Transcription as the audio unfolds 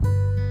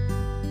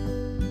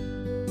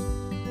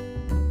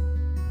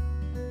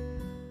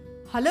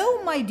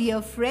Hello, my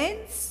dear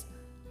friends.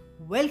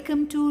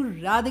 Welcome to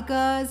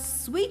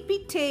Radhika's Sweet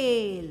Pea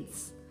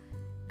Tales.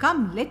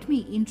 Come, let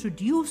me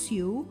introduce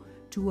you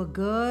to a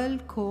girl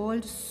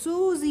called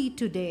Susie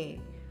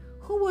today,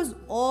 who was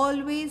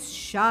always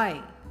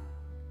shy.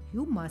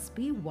 You must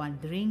be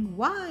wondering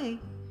why.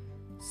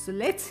 So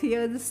let's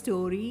hear the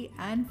story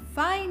and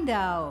find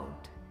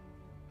out.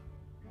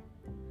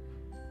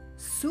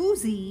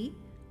 Susie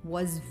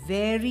was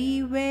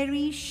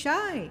very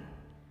shy.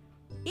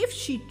 If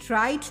she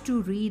tried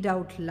to read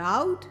out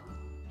loud,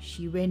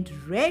 she went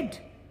red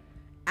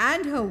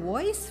and her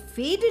voice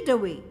faded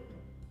away.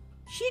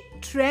 She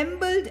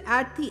trembled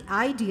at the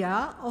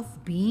idea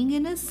of being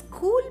in a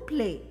school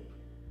play.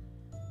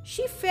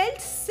 She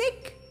felt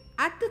sick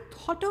at the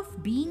thought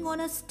of being on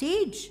a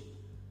stage.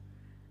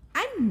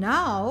 And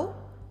now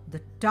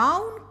the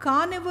town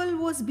carnival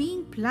was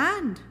being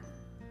planned.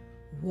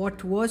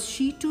 What was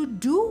she to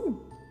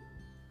do?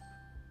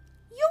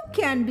 "You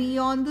can be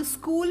on the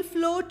school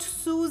float,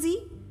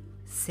 Susie,"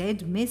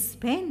 said Miss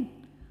Penn.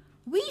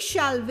 "We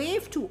shall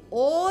wave to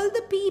all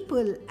the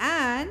people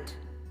and—"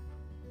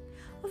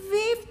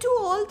 "Wave to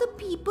all the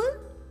people?"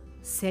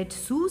 said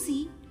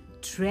Susie,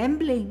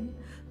 trembling.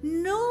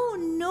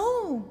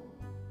 No.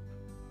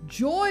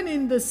 "Join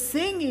in the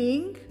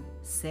singing,"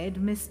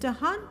 said Mr.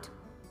 Hunt.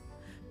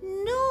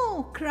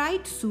 "No,"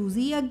 cried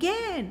Susie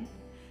again.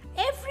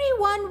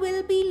 "Everyone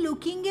will be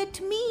looking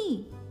at me."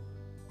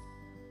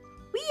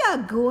 "We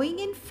are going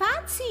in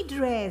fancy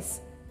dress,"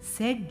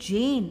 said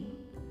Jane.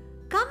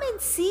 "Come and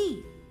see."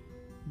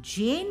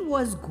 Jane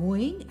was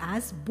going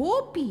as Bo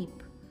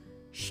Peep.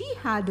 She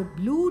had a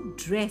blue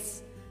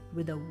dress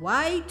with a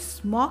white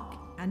smock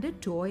and a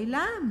toy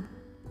lamb.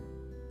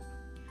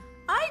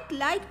 "I'd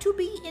like to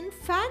be in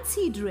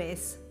fancy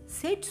dress,"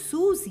 said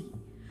Susie,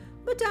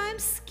 "but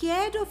I'm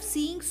scared of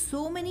seeing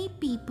so many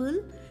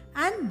people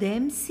and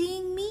them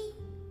seeing me."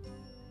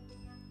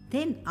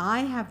 "Then I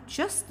have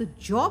just the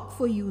job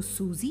for you,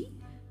 Susie,"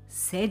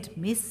 said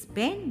Miss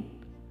Penn.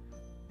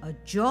 "A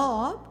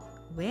job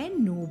where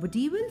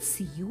nobody will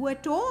see you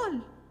at all."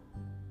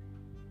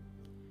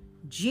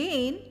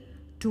 Jane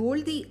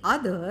told the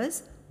others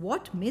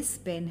what Miss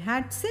Penn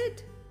had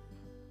said.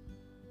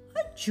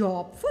 "A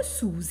job for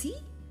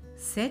Susie?"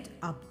 said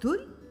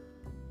Abdul.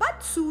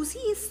 "But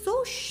Susie is so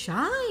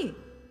shy."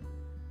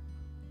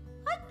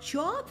 "A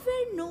job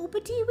where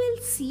nobody will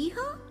see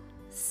her?"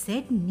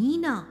 said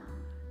Nina.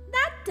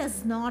 "That does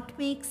not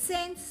make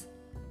sense."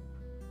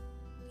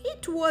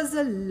 It was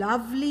a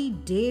lovely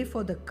day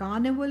for the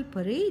carnival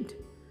parade.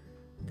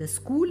 The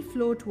school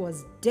float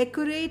was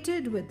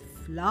decorated with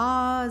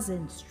flowers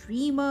and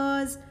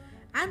streamers,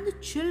 and the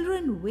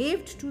children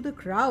waved to the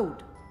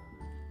crowd.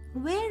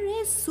 "Where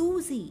is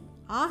Susie?"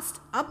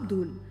 asked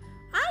Abdul.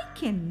 "I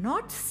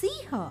cannot see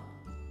her."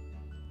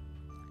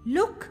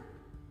 "Look,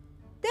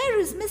 there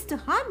is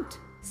Mr. Hunt,"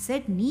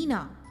 said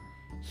Nina.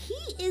 "He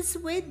is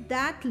with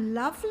that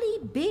lovely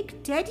big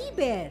teddy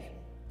bear."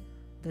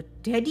 The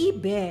teddy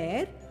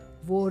bear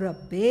wore a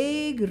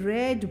big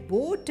red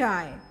bow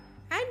tie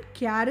and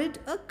carried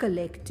a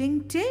collecting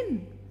tin.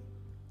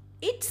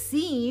 It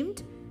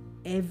seemed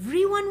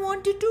everyone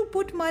wanted to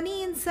put money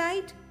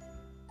inside.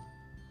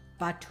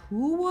 But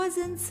who was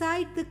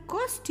inside the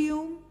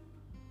costume?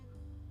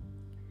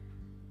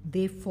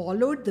 They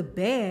followed the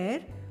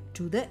bear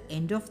to the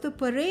end of the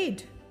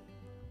parade.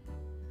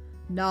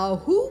 "Now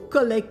who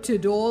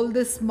collected all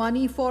this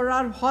money for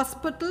our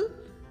hospital?"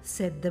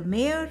 said the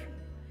mayor.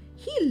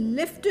 He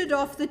lifted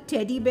off the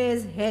teddy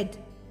bear's head.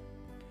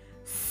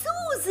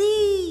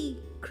 "Susie!"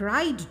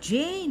 cried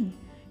Jane.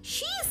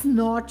 "She's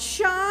not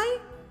shy."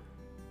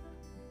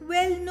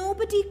 "Well,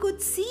 nobody could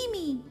see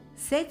me,"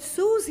 said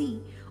Susie.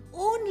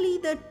 "Only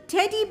the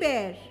teddy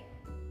bear."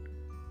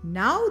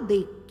 "Now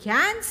they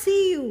can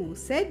see you,"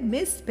 said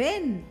Miss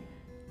Penn.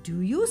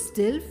 "Do you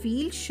still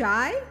feel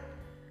shy?"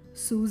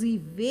 Susie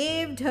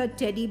waved her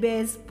teddy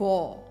bear's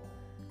paw.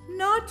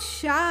 "Not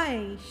shy,"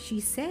 she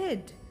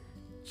said.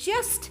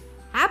 "Just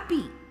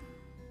happy."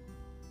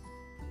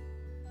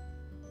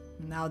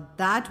 Now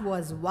that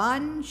was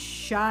one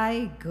shy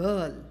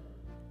girl.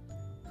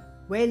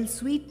 Well,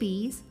 sweet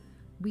peas,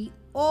 we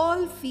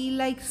all feel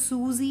like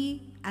Susie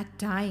at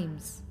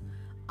times.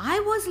 I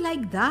was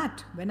like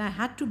that when I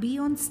had to be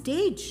on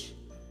stage.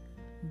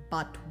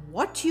 But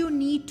what you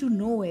need to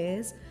know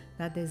is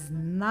that there's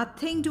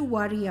nothing to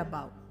worry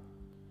about.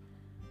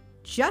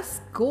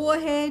 Just go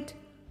ahead,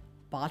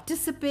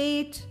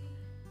 participate,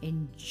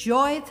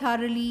 enjoy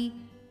thoroughly,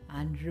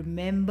 and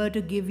remember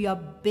to give your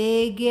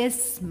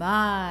biggest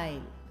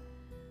smile.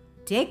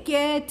 Take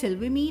care till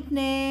we meet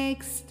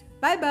next.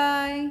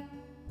 Bye-bye.